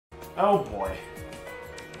Oh boy.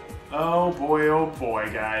 Oh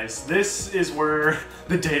boy, guys. This is where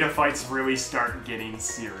the data fights really start getting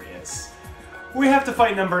serious. We have to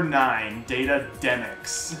fight number 9, Data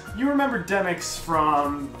Demyx. You remember Demyx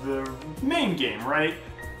from the main game, right?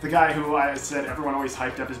 The guy who I said everyone always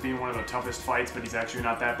hyped up as being one of the toughest fights, but he's actually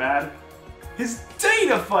not that bad. His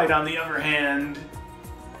data fight, on the other hand,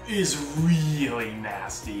 is really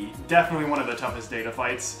nasty. Definitely one of the toughest data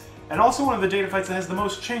fights. And also one of the data fights that has the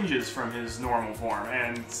most changes from his normal form.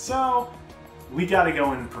 And so, we gotta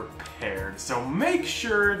go in prepared. So make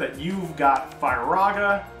sure that you've got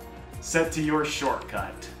Firaga set to your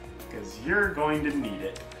shortcut, because you're going to need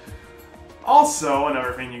it. Also,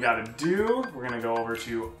 another thing you gotta do, we're gonna go over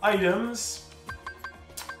to items.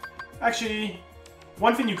 Actually,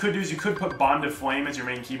 one thing you could do is you could put Bond of Flame as your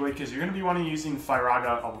main Keyblade, because you're gonna be wanting using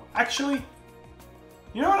Firaga. Actually,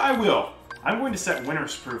 you know what? I will. I'm going to set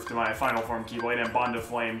Winter's Proof to my Final Form Keyblade and Bond of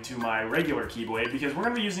Flame to my regular Keyblade, because we're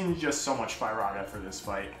going to be using just so much Firaga for this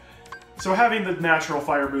fight. So having the natural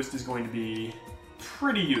fire boost is going to be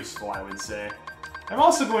pretty useful, I would say. I'm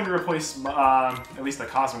also going to replace, at least the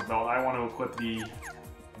Cosmic Belt. I want to equip the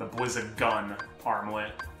Blizzard Gun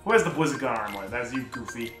armlet. Who has the Blizzard Gun armlet? That's you,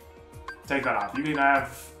 Goofy. Take that off. You can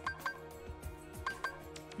have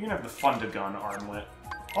the Funda Gun armlet.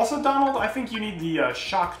 Also, Donald, I think you need the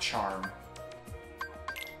Shock Charm.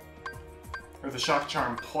 Or the Shock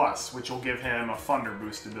Charm Plus, which will give him a Thunder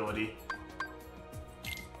boost ability.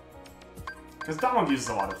 Because Donald uses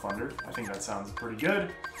a lot of Thunder. I think that sounds pretty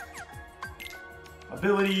good.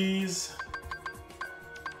 Abilities.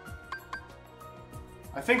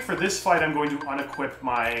 I think for this fight I'm going to unequip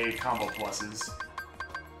my Combo Pluses.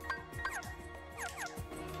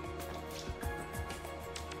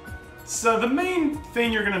 So the main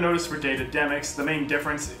thing you're going to notice for Data Demyx, the main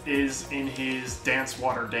difference is in his Dance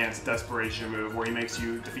Water Dance Desperation move, where he makes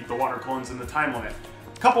you defeat the water clones in the time limit.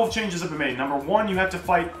 A couple of changes have been made. Number one, you have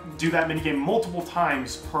to do that minigame multiple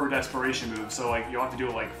times per Desperation move, so like you'll have to do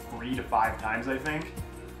it like 3 to 5 times, I think.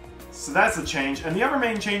 So that's a change. And the other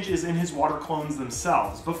main change is in his water clones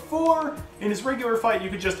themselves. Before, in his regular fight,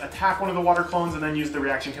 you could just attack one of the water clones and then use the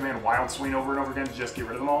reaction command Wild Swing over and over again to just get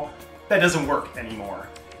rid of them all. That doesn't work anymore.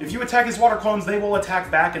 If you attack his water clones, they will attack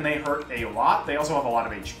back and they hurt a lot. They also have a lot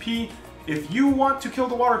of HP. If you want to kill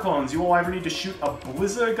the water clones, you will either need to shoot a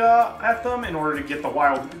Blizzaga at them in order to get the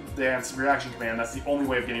Wild Dance reaction command. That's the only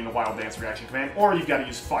way of getting the Wild Dance reaction command. Or you've got to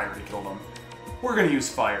use fire to kill them. We're going to use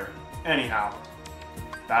fire. Anyhow,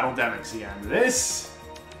 Battle Demyx again. This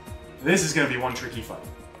is going to be one tricky fight.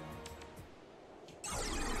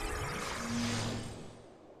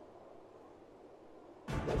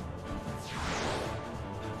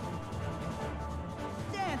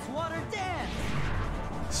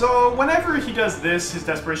 So, whenever he does this, his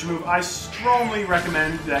Desperation move, I strongly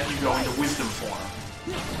recommend that you go into Wisdom Form.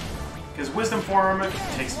 Because Wisdom Form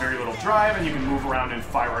takes very little drive, and you can move around and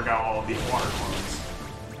fire out all of these water clones.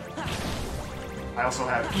 I also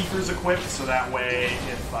have Ethers equipped, so that way,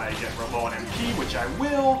 if I get low on MP, which I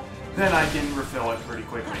will, then I can refill it pretty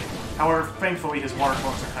quickly. However, thankfully, his water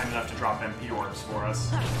clones are kind enough to drop MP orbs for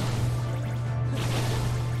us.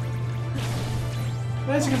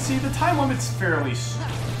 But as you can see, the time limit's fairly strict.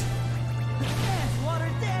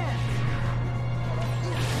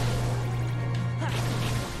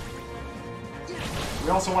 We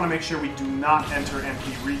also want to make sure we do not enter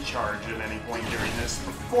MP recharge at any point during this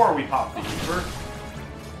before we pop the Ether,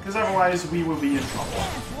 because otherwise we will be in trouble.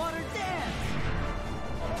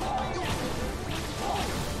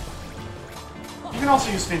 You can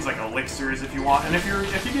also use things like elixirs if you want, and if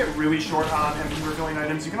you get really short on MP refilling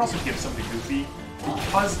items, you can also give some to Goofy.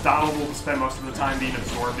 Because Donald will spend most of the time being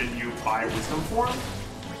absorbed in you by Wisdom Form,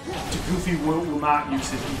 Goofy will not use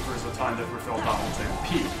his Ethers a ton to refill Donald's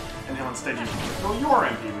MP. And he'll instead use it to refill your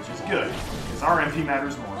MP, which is good, because our MP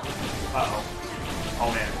matters more. Uh-oh.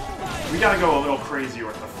 Oh man. We gotta go a little crazier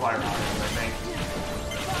with the fire items, I think.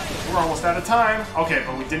 We're almost out of time. Okay,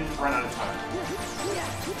 but we didn't run out of time.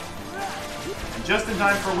 And just in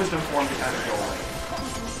time for Wisdom Form to kind of go away.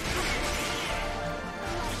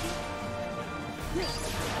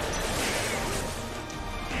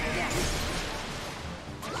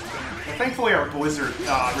 Thankfully, our Blizzard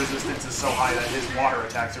resistance is so high that his water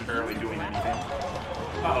attacks are barely doing anything.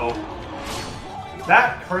 Uh-oh.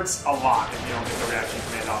 That hurts a lot if you don't get the reaction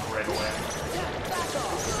command off right away.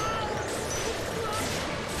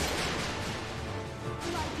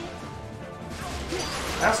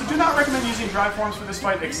 I also do not recommend using Drive Forms for this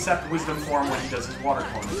fight, except Wisdom Form when he does his water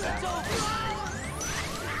clone attack.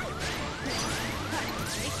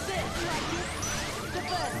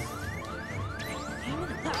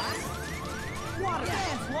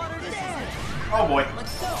 Oh boy.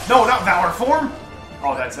 No, not Valor Form!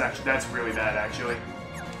 Oh, that's really bad, actually.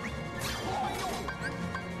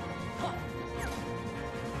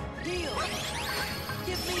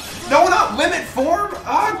 No, not Limit Form!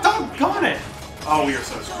 Ah, doggone it! Oh, we are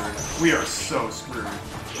so screwed. We are so screwed.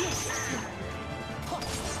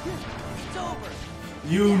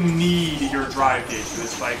 You need your drive gauge for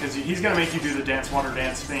this fight, because he's going to make you do the Dance Water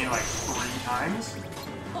Dance thing like 3 times.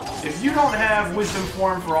 If you don't have Wisdom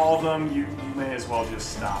Form for all of them, you may as well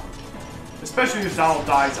just stop. Especially if Donald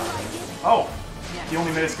dies on him. Oh, he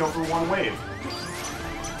only made us go for 1 wave.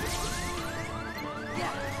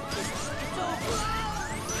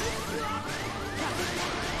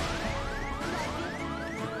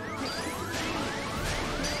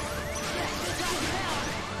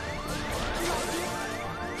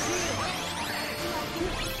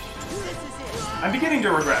 I'm beginning to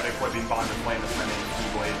regret equipping Bond of Flame as my main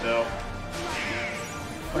Keyblade, though.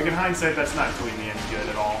 Like, in hindsight, that's not doing me any good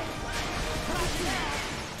at all.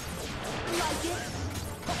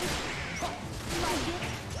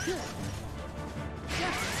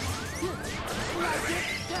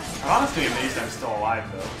 I'm honestly amazed I'm still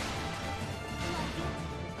alive, though.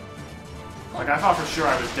 Like, I thought for sure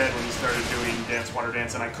I was dead when he started doing Dance Water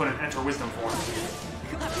Dance and I couldn't enter Wisdom Form.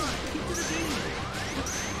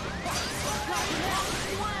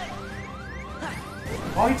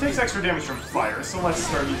 Well, he takes extra damage from fire, so let's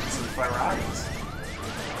start using some fire items.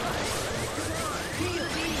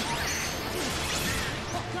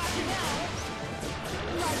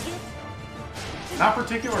 Not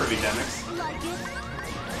particularly, Demyx.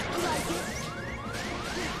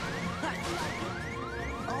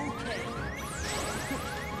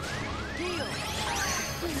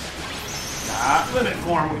 Limit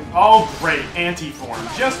Form. Oh, great. Anti-Form.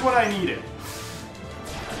 Just what I needed.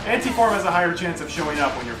 Anti-Form has a higher chance of showing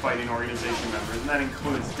up when you're fighting organization members, and that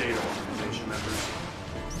includes data organization members.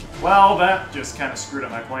 Well, that just kind of screwed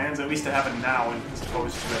up my plans, at least to have it now as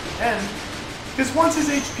opposed to at the end. Because once his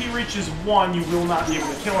HP reaches 1, you will not be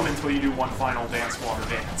able to kill him until you do one final Dance Water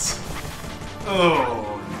Dance.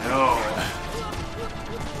 Oh, no.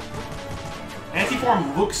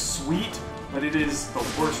 Anti-Form looks sweet, but it is the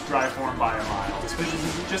worst dry form by a mile, especially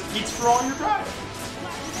since it just eats through all your drive.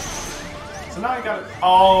 So now I gotta...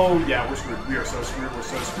 Oh, yeah, we're screwed. We are so screwed. We're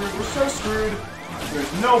so screwed. We're so screwed.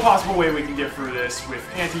 There's no possible way we can get through this with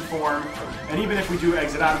Anti-Form. And even if we do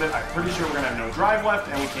exit out of it, I'm pretty sure we're gonna have no drive left,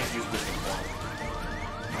 and we can't use Wisdom Form.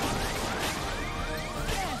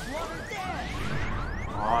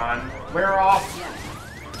 Come on. Wear off.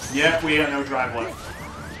 Yep, we got no drive left.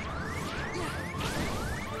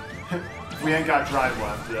 We ain't got drive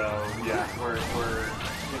left, though. Yeah, we're in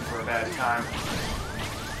for a bad time.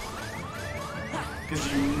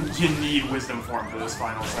 Because you need Wisdom Form for this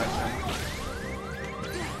final section.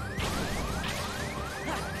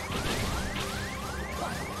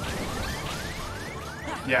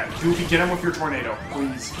 Yeah, Goofy, get him with your tornado,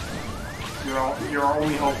 please. You're our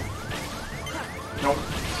only hope. Nope.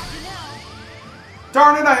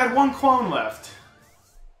 Darn it, I had 1 clone left.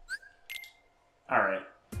 Alright.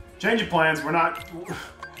 Change of plans, we're not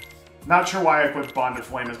sure why I put Bond of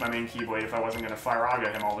Flame as my main Keyblade if I wasn't going to Fire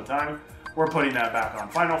Aga him all the time. We're putting that back on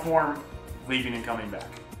Final Form, leaving and coming back.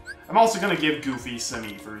 I'm also going to give Goofy some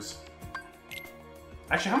Ethers.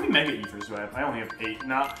 Actually, how many Mega Ethers do I have? I only have 8.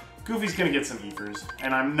 Nah, Goofy's going to get some Ethers,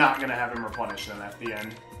 and I'm not going to have him replenish them at the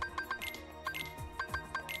end.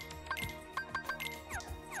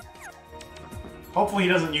 Hopefully he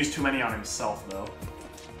doesn't use too many on himself, though.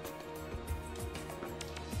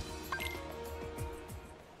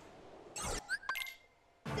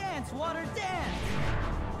 Dance, water, dance!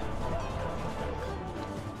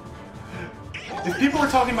 If people were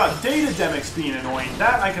talking about Data Demyx being annoying,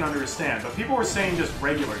 that I can understand, but people were saying just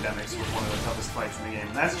regular Demyx was one of the toughest fights in the game,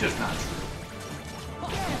 and that's just not true.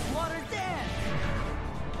 Dance, water, dance!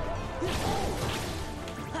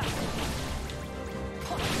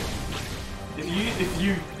 If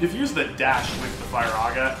you use the dash with the Fire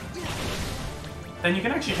Aga, then you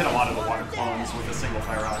can actually hit a lot of the water clones with a single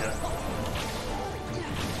Fire Aga.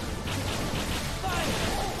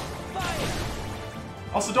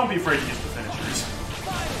 Also, don't be afraid to use the finishers.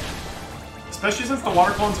 Especially since the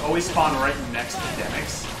water clones always spawn right next to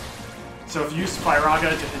Demyx. So if you use Fire Aga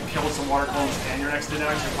to kill some water clones and you're next to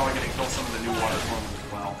Demyx, you're probably going to kill some of the new water clones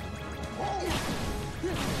as well.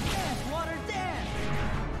 Dance, water, dance!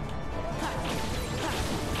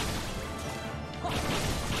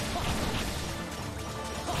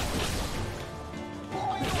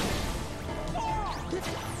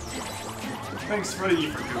 Thanks for the E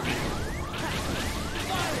for Goofy.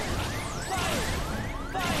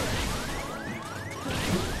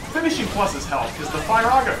 finishing pluses help, because the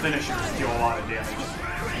Firaga finishers deal a lot of damage.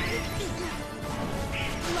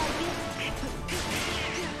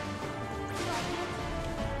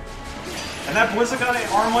 And that Blizzagon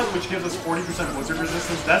armlet, which gives us 40% blizzard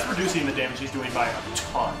resistance, that's reducing the damage he's doing by a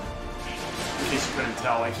ton. In case you couldn't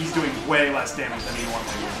tell, like, he's doing way less damage than he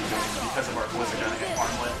normally would be doing because of our Blizzagon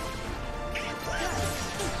armlet.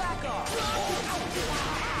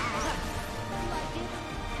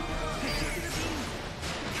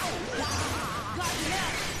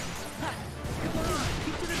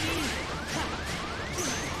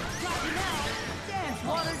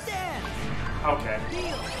 Okay.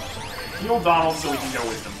 Heal Donald so we can go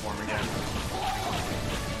Wisdom Form again.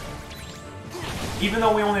 Even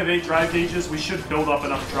though we only have 8 drive gauges, we should build up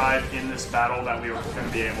enough drive in this battle that we are going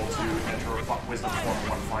to be able to enter Wisdom Form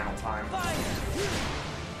one final time.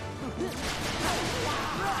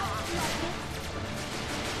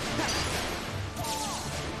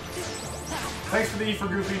 Thanks for the E for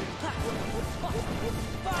Goofy.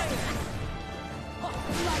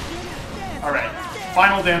 Alright,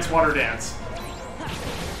 final dance, water dance.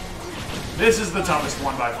 This is the toughest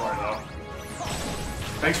one by far, though.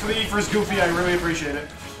 Thanks for the E for Goofy, I really appreciate it.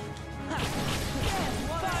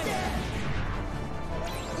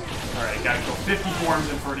 Alright, gotta kill 50 forms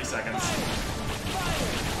in 30 seconds.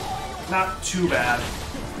 Not too bad.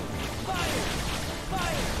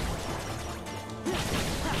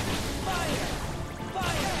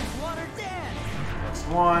 Next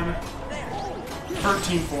one.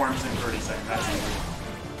 13 forms in 30 seconds, that's easy.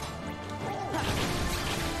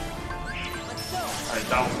 Alright,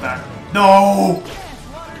 Donald's back. No!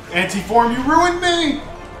 Anti-form, you ruined me!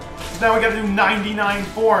 Now we gotta do 99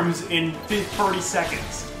 forms in 30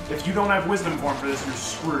 seconds. If you don't have Wisdom Form for this, you're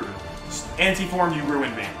screwed. Anti-form, you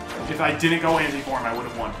ruined me. If I didn't go anti-form, I would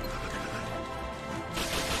have won.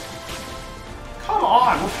 Come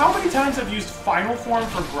on! Look how many times I've used Final Form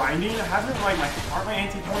for grinding. Haven't, like, aren't my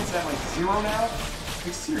anti-points at, like, 0 now?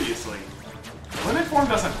 Like, seriously. Limit Form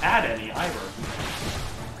doesn't add any, either.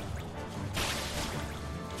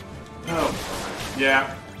 Oh,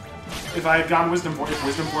 yeah. If I had gone Wisdom Form, if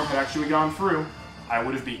Wisdom Form had actually gone through, I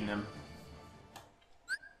would have beaten him.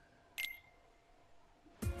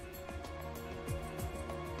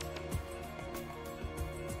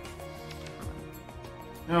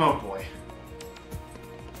 Oh boy.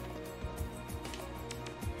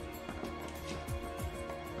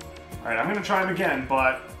 Alright, I'm gonna try him again,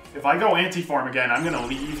 but if I go anti-form again, I'm gonna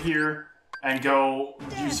leave here and go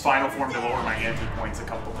use Final Form to lower my anti-points a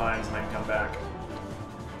couple times and then come back.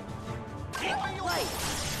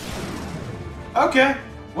 Okay,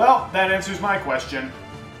 well, that answers my question.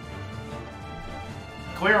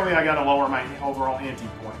 Clearly, I gotta lower my overall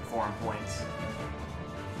anti-form points.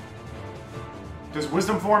 Because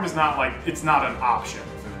Wisdom Form is not, like, it's not an option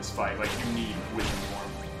for this fight. Like, you need Wisdom Form.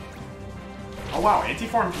 Oh wow,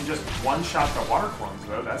 Anti-Form can just one-shot the water clones,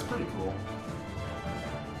 though. That's pretty cool.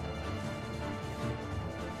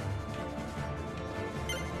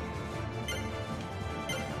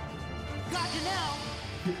 Gotcha now!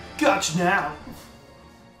 Gotcha now!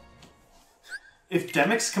 If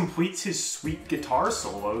Demyx completes his sweet guitar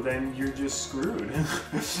solo, then you're just screwed.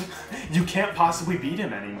 You can't possibly beat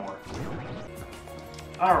him anymore.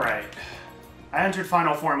 Alright. I entered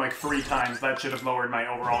Final Form like 3 times. That should have lowered my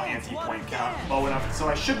overall anti-point count low enough, so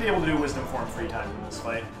I should be able to do Wisdom Form 3 times in this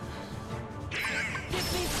fight. Give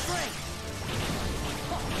me strength!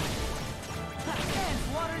 Dance,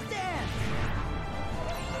 water, dance!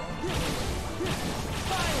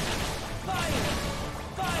 Fire! Fire! Fire!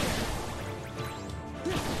 Fire! Fire!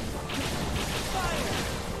 Fire!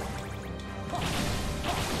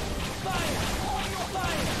 Fire!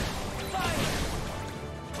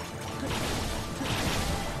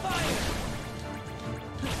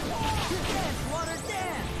 Dance, water,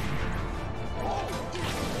 dance! Fire!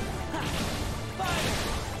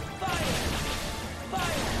 Fire!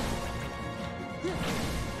 Fire!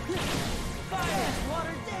 Dance,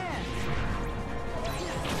 water, dance! Fire!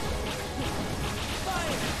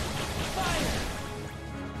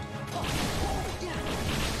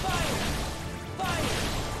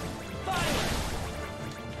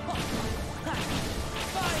 Fire!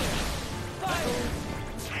 Fire! Fire!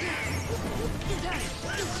 Fire!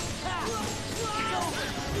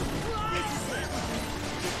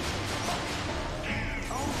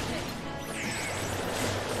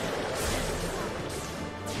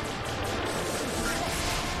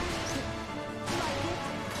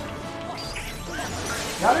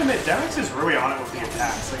 Gotta admit, Demyx is really on it with the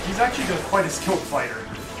attacks. Like, he's actually quite a skilled fighter.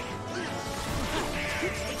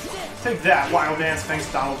 Take that, Wild Dance. Thanks,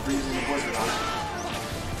 Donald, for using the Blizzard on it.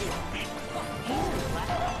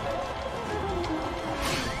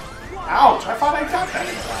 Ouch! I thought I got that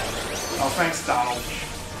in time. Oh, thanks, Donald.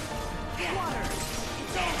 Water.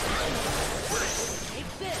 It's over.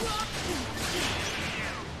 Take this.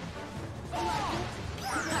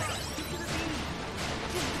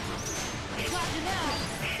 Got you now.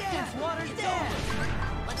 Dance, water, dance.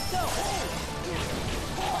 Let's go.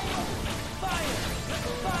 Fire.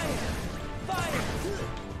 Fire. Fire.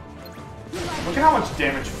 Look at how much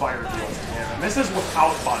damage fire deals to him. And this is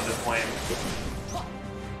without Bond of Flame.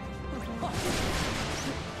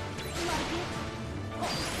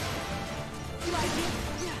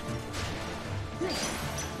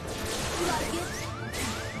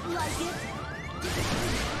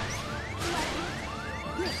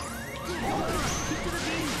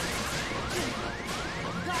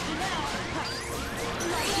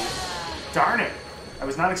 Darn it! I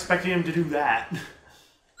was not expecting him to do that.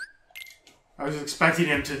 I was expecting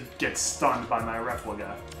him to get stunned by my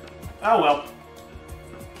replica. Oh well.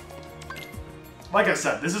 Like I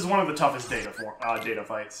said, this is one of the toughest data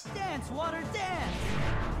fights. Dance, water, dance.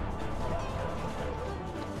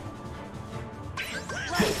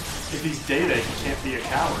 If he's data, he can't be a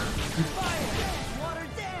coward. Fire, dance, water,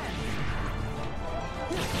 dance.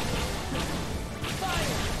 Fire,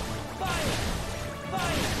 fire,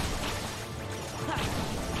 fire.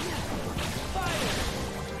 Fire, fire,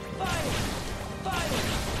 fire. Fire!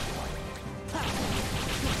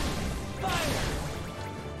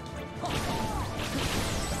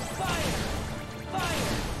 Fire!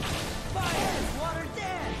 Fire! Water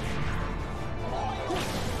dance!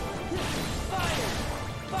 Fire!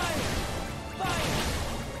 Fire! Fire!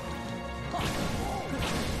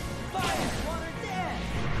 Fire! Water dance!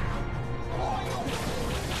 Fire!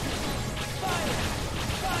 Fire!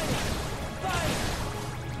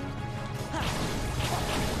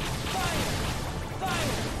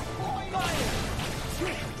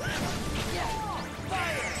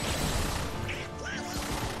 Fire!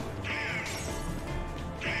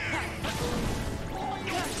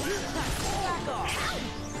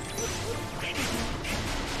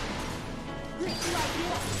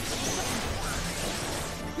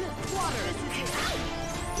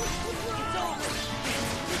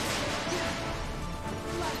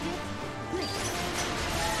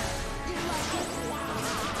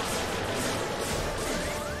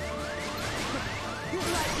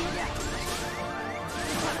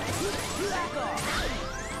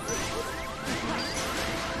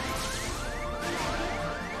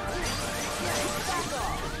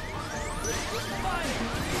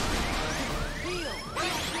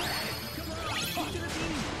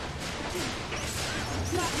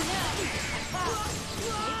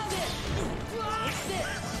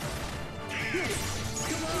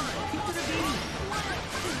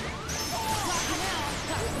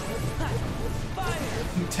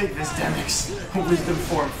 Take this, Demyx. Wisdom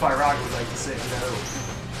form Firog would like to say no.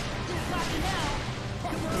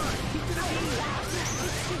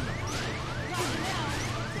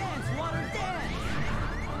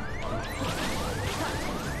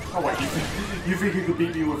 Oh wait, you think you could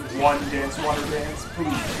beat me with one dance water dance? Please,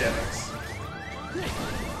 Demyx.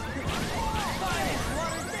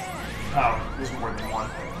 Oh, there's more than one.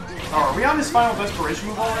 Oh, are we on this final desperation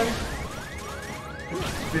move already?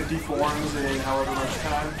 50 forms in however much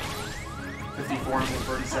time? 50 forms in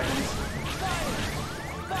 30 seconds?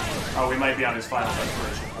 Oh, we might be on his final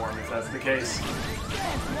desperation form if that's the case.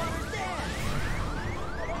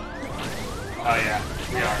 Oh yeah,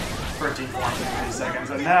 we are. 13 forms in 30 seconds.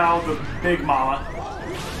 And now, the big mama.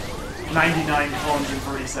 99 forms in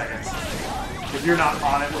 30 seconds. If you're not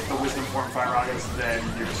on it with the Wisdom form Firagas, then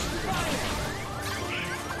you're screwed.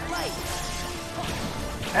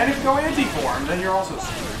 And if you go anti-form, then you're also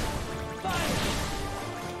screwed.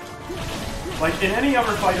 Like, in any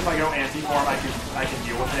other fight, if I go anti-form, I can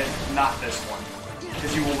deal with it. Not this one.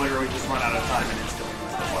 Because you will literally just run out of time and instantly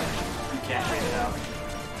lose the fight. You can't wait it out.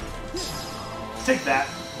 Take that.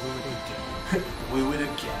 Woo it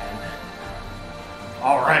again.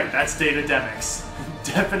 Alright, that's Data Demyx.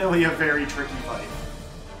 Definitely a very tricky fight.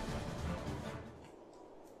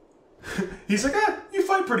 He's like, you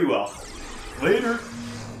fight pretty well. Later.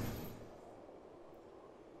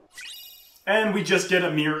 And we just get a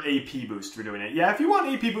mere AP boost for doing it. Yeah, if you want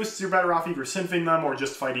AP boosts, you're better off either synthing them or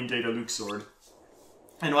just fighting Data Luxord.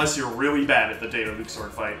 Unless you're really bad at the Data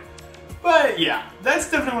Luxord fight. But yeah, that's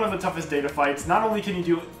definitely one of the toughest Data fights. Not only can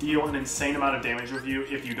you deal an insane amount of damage with you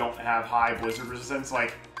if you don't have high Blizzard resistance,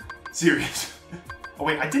 like, serious. Oh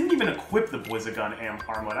wait, I didn't even equip the Blizzagun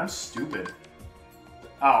armlet. I'm stupid.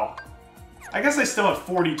 Oh. I guess I still have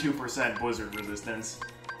 42% Blizzard resistance.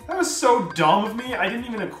 That was so dumb of me, I didn't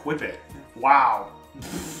even equip it. Wow.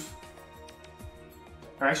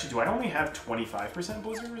 Or actually, do I only have 25%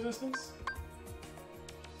 blizzard resistance?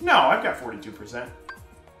 No, I've got 42%.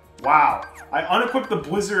 Wow. I unequipped the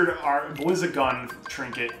Blizzagun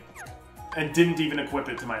trinket and didn't even equip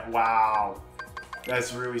it to my... Wow.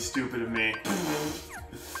 That's really stupid of me.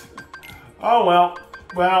 Oh, well.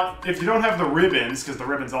 Well, if you don't have the ribbons, because the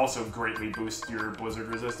ribbons also greatly boost your blizzard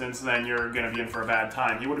resistance, then you're going to be in for a bad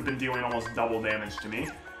time. He would have been dealing almost double damage to me.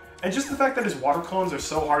 And just the fact that his water clones are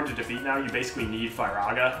so hard to defeat now, you basically need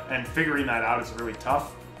Firaga, and figuring that out is really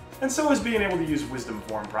tough. And so is being able to use Wisdom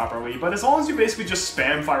Form properly, but as long as you basically just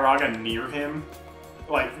spam Firaga near him,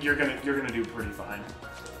 like, you're gonna do pretty fine.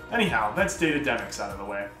 Anyhow, that's Data Demyx out of the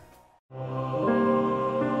way.